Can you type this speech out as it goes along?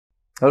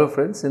Hello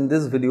friends, in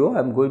this video I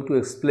am going to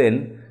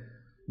explain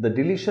the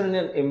deletion in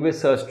an M-way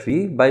search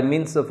tree by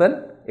means of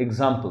an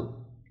example.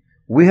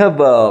 We have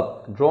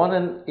drawn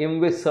an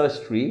M-way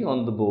search tree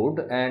on the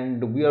board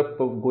and we are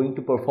going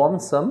to perform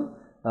some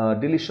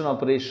deletion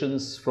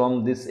operations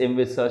from this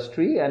M-way search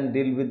tree and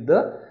deal with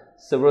the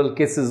several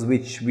cases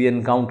which we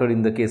encounter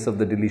in the case of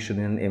the deletion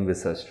in an M-way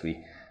search tree.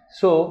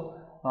 So,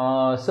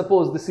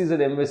 suppose this is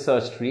an M-way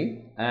search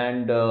tree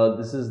and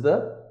this is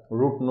the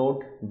root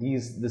node.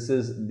 These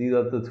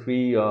are the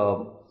three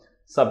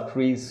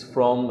subtrees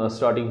from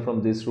starting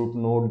from this root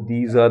node.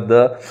 These are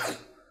the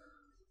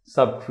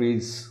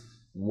subtrees.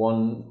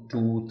 1,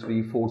 2,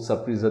 3, 4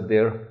 subtrees are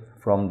there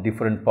from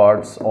different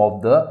parts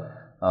of the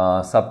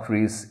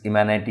subtrees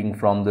emanating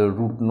from the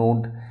root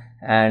node,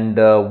 and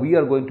we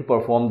are going to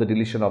perform the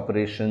deletion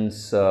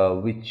operations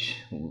which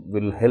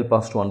will help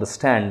us to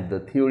understand the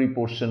theory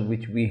portion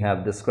which we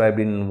have described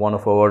in one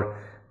of our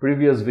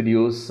previous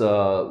videos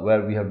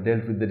where we have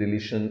dealt with the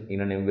deletion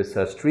in an M-way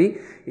search tree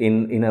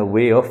in a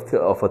way of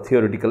a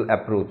theoretical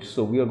approach.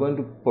 So, we are going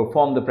to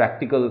perform the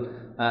practical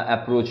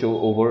approach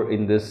over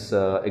in this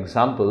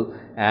example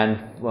and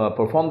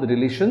perform the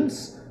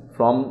deletions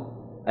from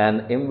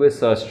an M-way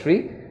search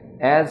tree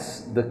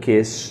as the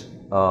case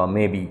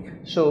may be.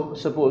 So,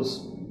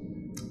 suppose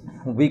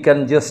we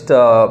can just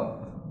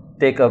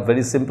take a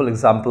very simple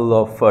example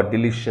of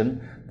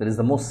deletion. That is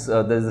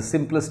the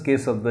simplest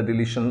case of the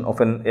deletion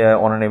of on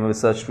an M-way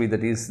search tree,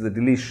 that is the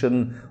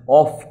deletion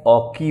of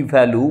a key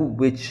value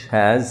which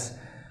has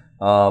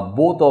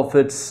both of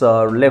its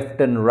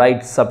left and right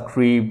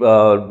subtree,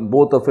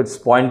 both of its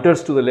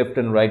pointers to the left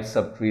and right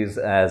subtrees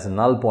as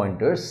null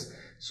pointers.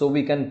 So,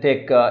 we can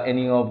take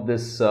any of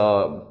this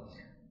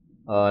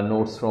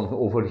nodes from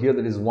over here,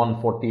 that is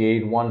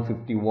 148,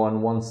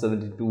 151,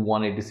 172,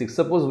 186.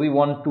 Suppose we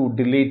want to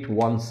delete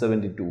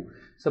 172.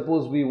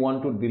 Suppose we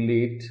want to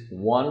delete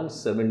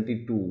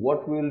 172.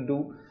 What we will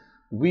do?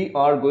 We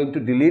are going to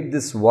delete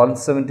this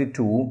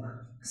 172.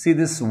 See,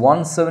 this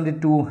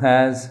 172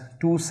 has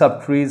two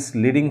subtrees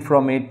leading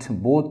from it.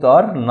 Both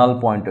are null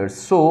pointers.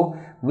 So,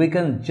 we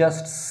can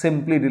just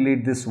simply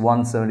delete this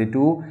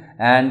 172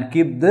 and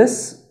keep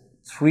this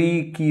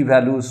three key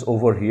values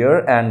over here,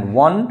 and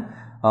one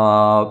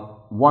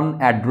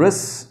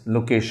address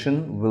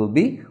location will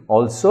be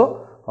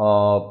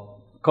also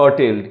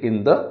curtailed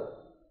in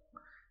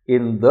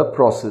the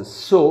process.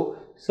 So,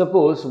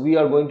 suppose we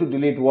are going to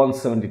delete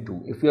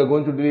 172. If we are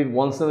going to delete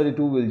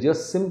 172, we will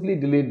just simply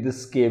delete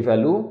this k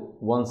value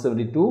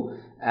 172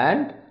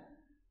 and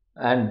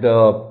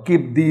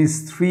keep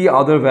these three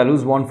other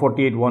values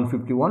 148,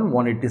 151,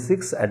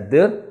 186 at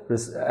their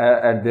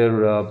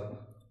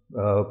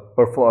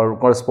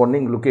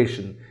corresponding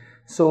location.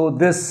 So,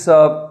 this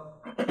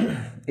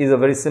is a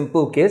very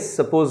simple case.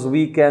 Suppose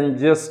we can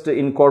just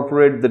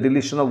incorporate the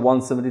deletion of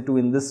 172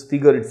 in this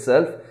figure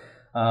itself,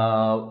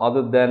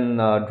 other than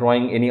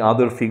drawing any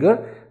other figure.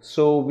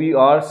 So,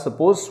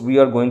 suppose we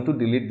are going to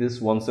delete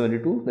this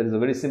 172. That is a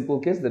very simple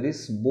case, that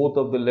is both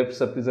of the left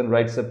subtrees and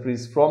right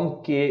subtrees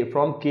from k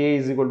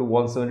is equal to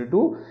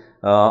 172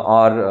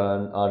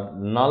 are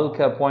null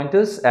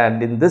pointers,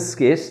 and in this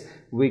case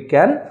we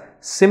can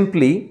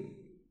simply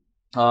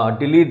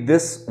delete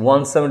this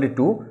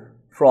 172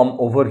 from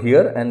over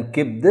here and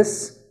keep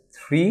this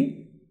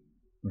three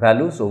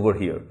values over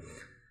here.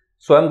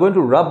 So, I am going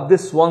to rub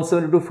this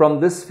 172 from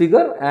this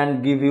figure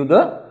and give you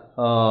the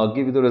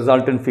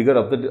resultant figure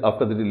of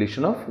after the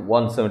deletion of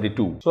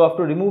 172. So,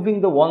 after removing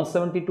the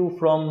 172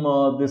 from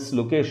this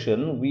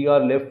location, we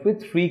are left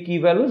with three key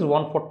values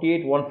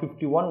 148,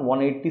 151,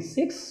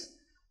 186,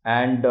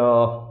 and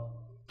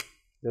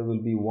there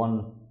will be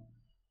one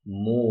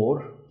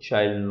more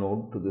child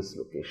node to this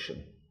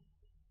location.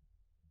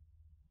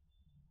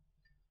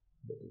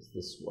 That is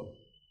this one.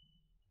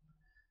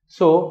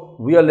 So,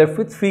 we are left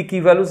with three key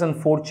values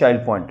and four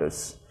child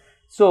pointers.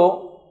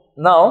 So,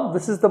 now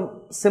this is the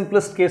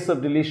simplest case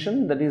of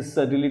deletion, that is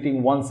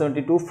deleting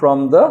 172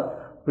 from the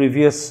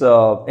previous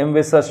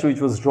M-way search tree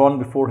which was drawn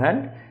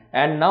beforehand,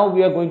 and now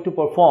we are going to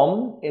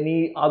perform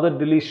any other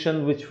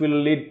deletion which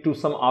will lead to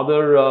some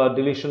other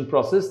deletion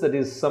process, that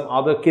is some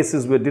other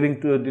cases we are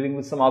dealing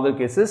with some other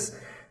cases.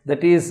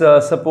 That is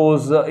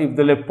suppose if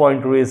the left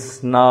pointer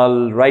is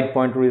null, right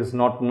pointer is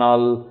not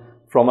null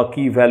from a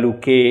key value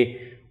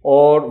k,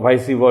 or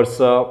vice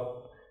versa.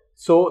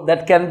 So,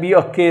 that can be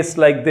a case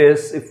like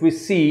this. If we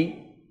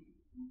see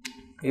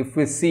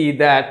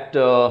that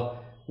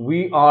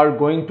we are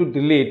going to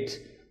delete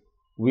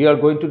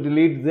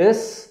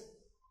this,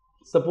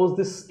 suppose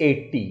this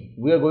 80,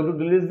 we are going to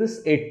delete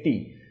this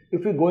 80.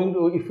 If we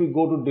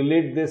go to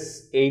delete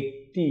this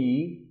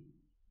 80,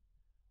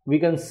 we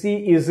can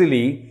see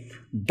easily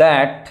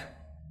that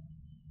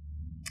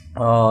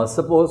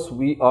suppose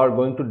we are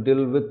going to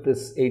deal with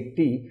this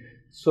 80.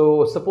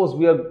 So, suppose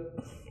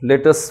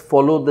let us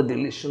follow the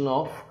deletion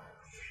of,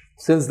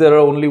 since there are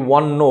only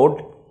one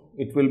node,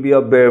 it will be a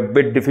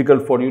bit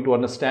difficult for you to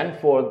understand.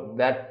 For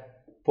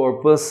that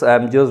purpose, I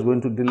am just going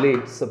to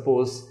delete,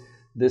 suppose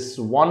this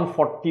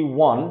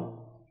 141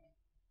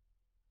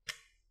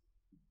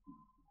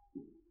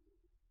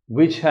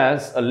 which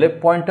has a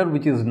left pointer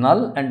which is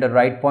null and a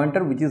right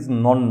pointer which is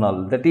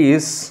non-null. That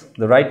is,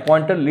 the right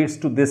pointer leads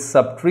to this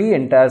subtree,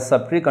 entire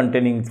subtree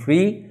containing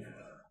 3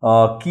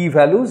 key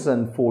values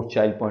and 4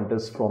 child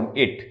pointers from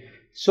it.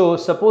 So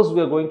suppose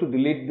we are going to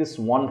delete this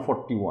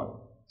 141.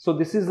 So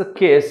this is a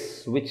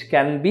case which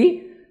can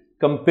be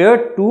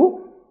compared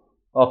to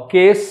a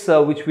case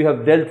which we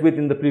have dealt with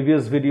in the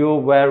previous video,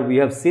 where we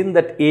have seen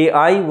that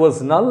AI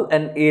was null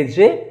and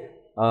AJ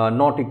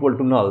not equal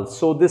to null.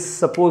 So this,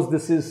 suppose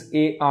this is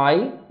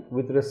AI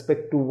with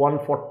respect to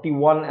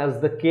 141 as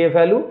the K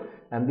value,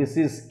 and this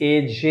is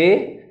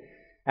AJ,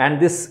 and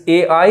this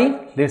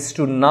AI leads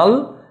to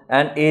null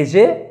and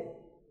AJ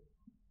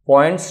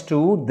points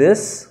to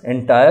this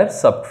entire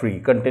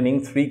subtree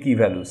containing 3 key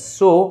values.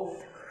 So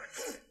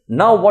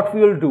now what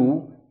we will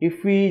do,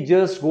 if we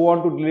just go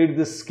on to delete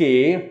this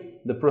K,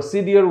 the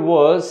procedure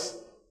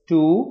was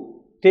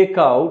to take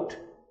out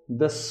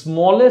the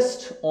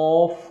smallest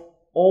of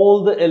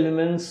all the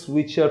elements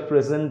which are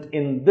present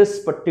in this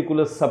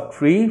particular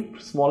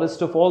subtree,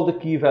 smallest of all the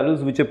key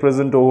values which are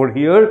present over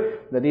here.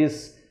 That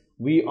is,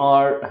 we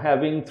are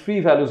having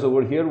 3 values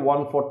over here,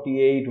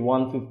 148,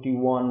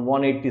 151,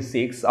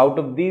 186. Out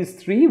of these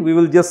 3, we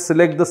will just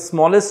select the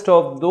smallest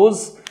of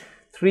those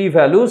 3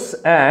 values,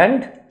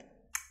 and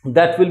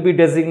that will be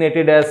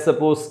designated as,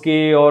 suppose,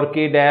 K or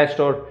K dashed,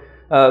 or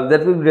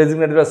that will be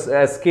designated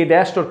as K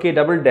dashed or K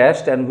double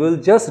dashed, and we'll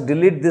just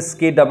delete this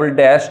K double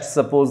dashed.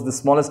 Suppose the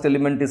smallest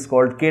element is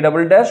called K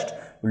double dashed,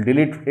 we'll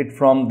delete it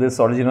from this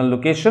original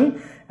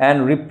location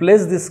and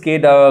replace this K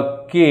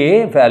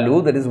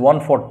value, that is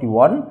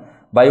 141,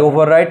 by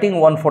overwriting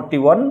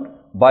 141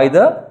 by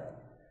the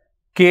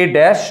K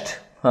dashed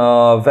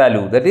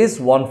value, that is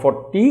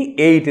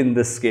 148 in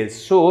this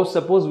case. So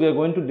suppose we are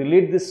going to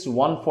delete this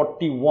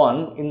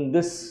 141 in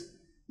this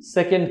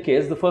second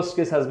case. The first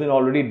case has been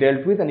already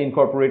dealt with and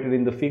incorporated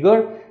in the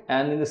figure,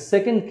 and in the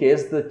second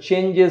case the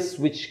changes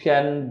which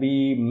can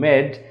be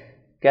made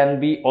can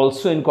be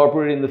also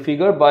incorporated in the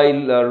figure by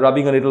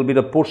rubbing a little bit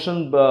of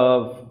portion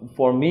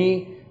for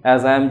me,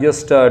 as I am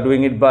just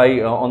doing it by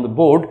on the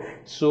board.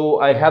 So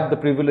I have the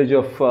privilege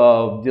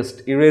of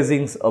just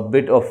erasing a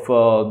bit of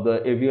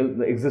the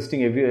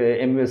existing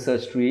MVS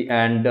search tree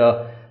and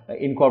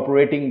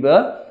incorporating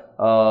the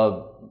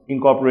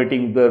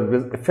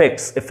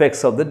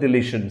effects of the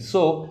deletion.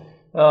 So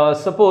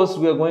suppose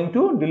we are going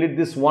to delete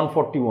this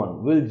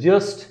 141. We'll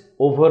just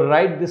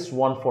override this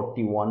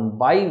 141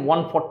 by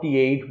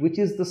 148, which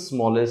is the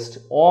smallest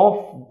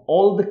of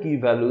all the key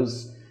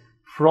values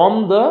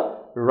from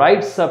the right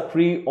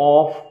subtree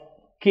of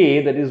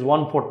K, that is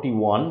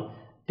 141.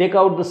 Take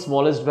out the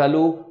smallest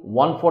value,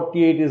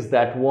 148 is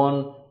that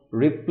one.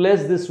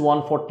 Replace this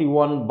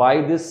 141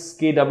 by this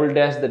K double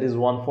dash, that is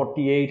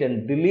 148,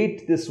 and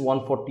delete this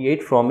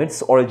 148 from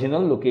its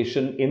original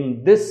location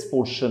in this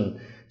portion.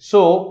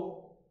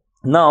 So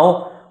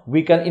now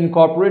we can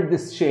incorporate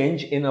this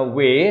change in a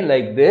way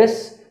like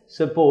this.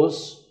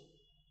 Suppose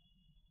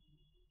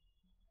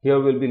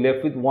here we'll be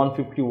left with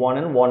 151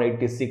 and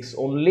 186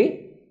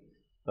 only.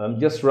 I'm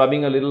just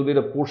rubbing a little bit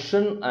of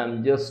portion.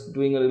 I'm just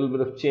doing a little bit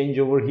of change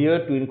over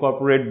here to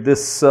incorporate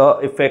this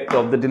effect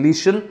of the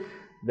deletion.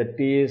 That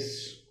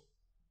is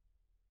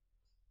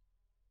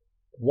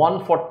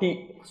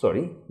 140,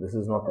 sorry, this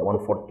is not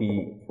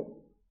 140,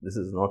 this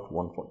is not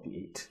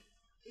 148.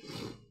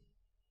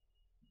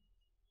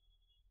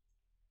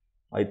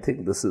 I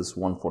think this is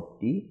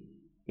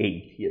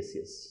 148,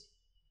 yes.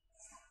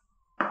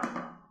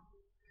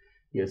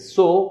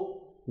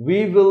 So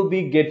we will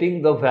be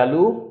getting the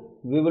value,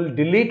 we will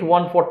delete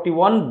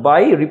 141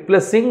 by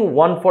replacing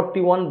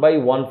 141 by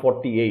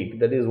 148,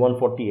 that is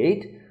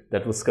 148,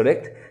 that was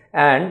correct,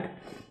 and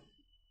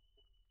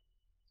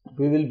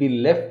we will be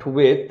left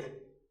with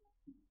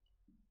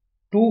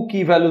 2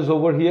 key values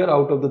over here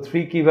out of the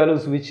 3 key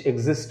values which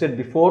existed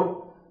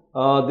before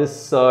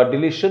this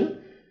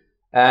deletion,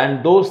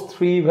 and those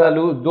 2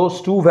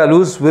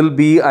 values will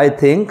be, I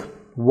think,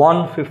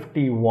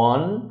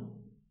 151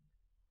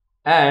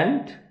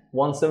 and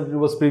 170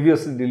 was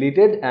previously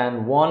deleted,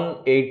 and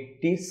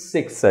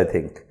 186, I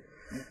think.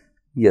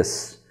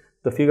 Yes,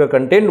 the figure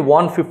contained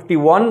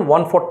 151,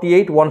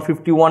 148,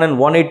 151 and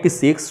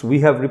 186. We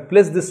have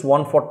replaced this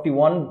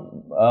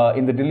 141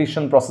 in the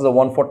deletion process of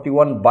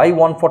 141 by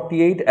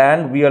 148,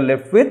 and we are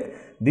left with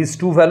these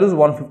 2 values,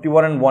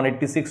 151 and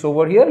 186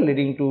 over here,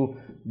 leading to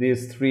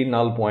these 3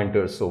 null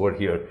pointers over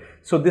here.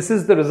 So this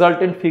is the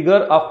resultant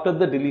figure after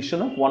the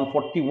deletion of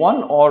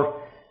 141, or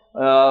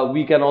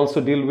we can also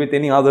deal with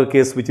any other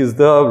case which is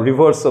the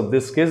reverse of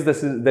this case.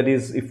 That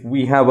is if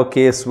we have a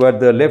case where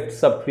the left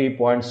subtree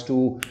points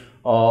to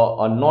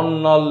a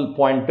non-null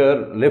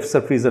pointer, left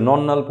subtree is a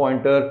non-null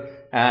pointer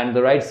and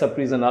the right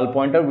subtree is a null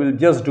pointer, we will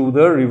just do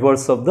the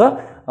reverse of the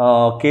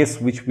case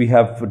which we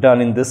have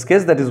done in this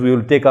case. That is, we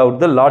will take out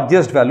the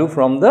largest value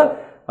from the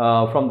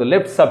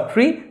left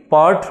subtree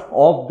part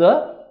of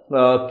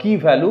the key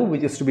value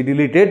which is to be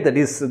deleted, that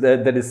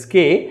is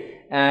K,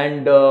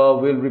 and we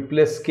will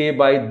replace K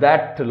by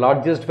that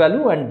largest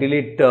value and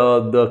delete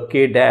the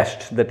K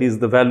dashed, that is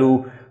the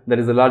value that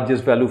is the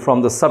largest value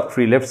from the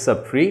subtree, left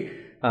subtree,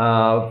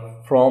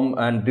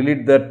 and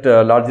delete that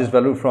largest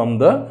value from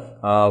the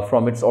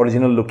from its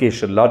original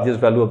location, largest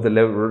value of the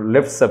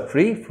left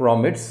subtree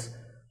from its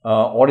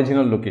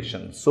original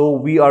location. So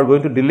we are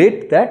going to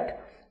delete that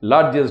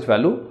largest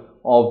value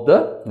of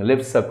the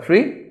left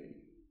subtree.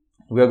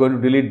 We are going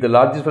to delete the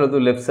largest value of the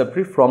left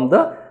subtree from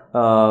the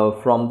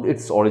from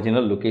its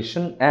original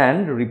location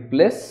and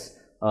replace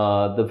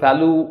the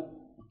value,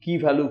 key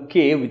value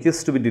k, which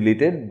is to be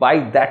deleted,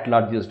 by that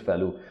largest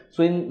value.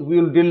 So we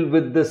will deal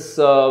with this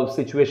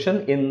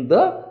situation in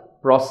the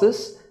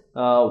process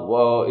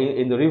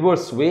in the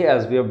reverse way,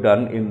 as we have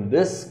done in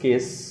this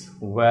case,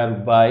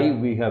 whereby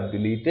we have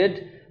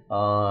deleted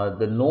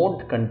the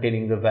node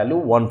containing the value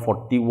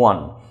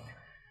 141.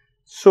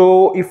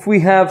 So if we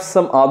have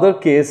some other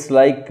case,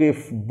 like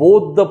if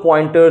both the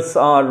pointers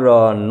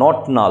are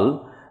not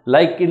null,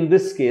 like in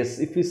this case,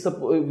 if we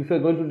are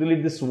going to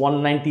delete this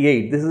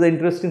 198, this is an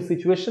interesting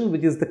situation,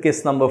 which is the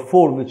case number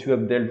 4, which we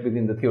have dealt with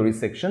in the theory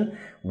section,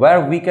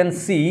 where we can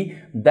see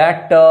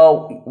that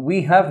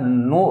we have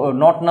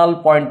not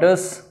null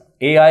pointers.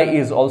 AI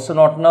is also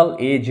not null,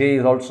 AJ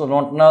is also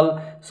not null.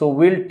 So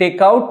we'll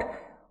take out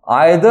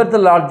either the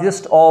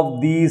largest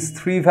of these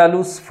three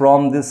values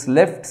from this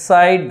left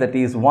side, that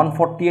is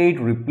 148,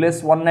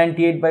 replace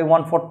 198 by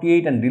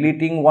 148 and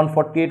deleting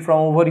 148 from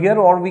over here,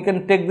 or we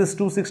can take this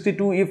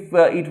 262 if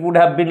it would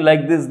have been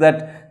like this,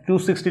 that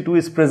 262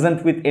 is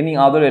present with any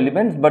other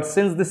elements, but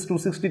since this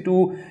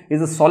 262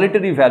 is a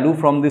solitary value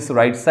from this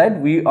right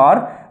side, we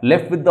are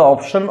left with the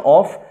option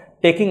of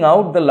taking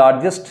out the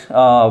largest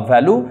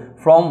value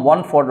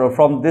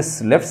from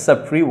this left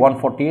subtree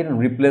 148 and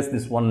replace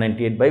this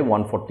 198 by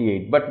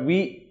 148. But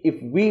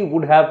if we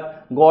would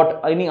have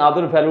got any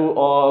other value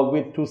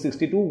with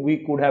 262, we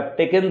could have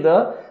taken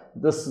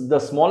the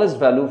smallest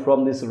value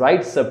from this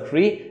right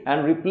subtree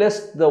and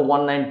replaced the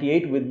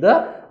 198 with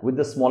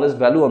the smallest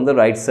value on the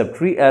right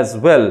subtree as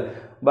well.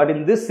 But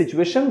in this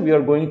situation, we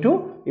are going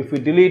to, if we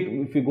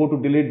go to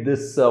delete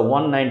this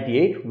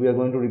 198, we are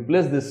going to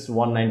replace this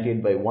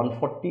 198 by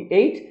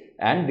 148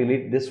 and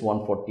delete this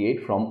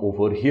 148 from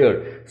over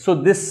here. So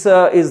this is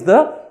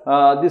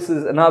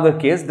another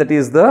case, that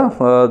is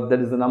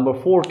the number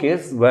 4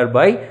 case, where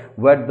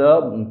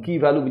the key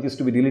value which is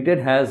to be deleted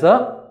has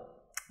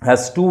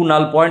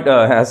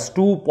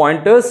two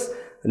pointers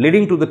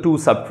leading to the two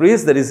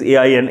subtrees, that is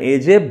AI and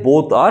AJ.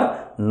 Both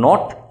are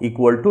not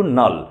equal to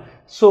null.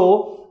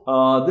 So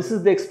this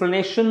is the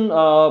explanation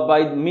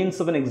by means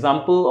of an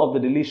example of the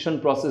deletion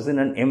process in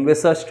an M-way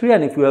search tree.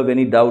 And if you have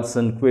any doubts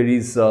and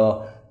queries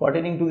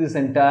pertaining to this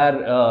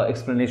entire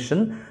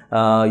explanation,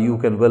 you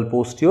can well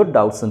post your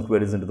doubts and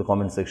queries into the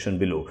comment section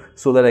below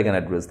so that I can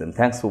address them.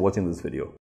 Thanks for watching this video.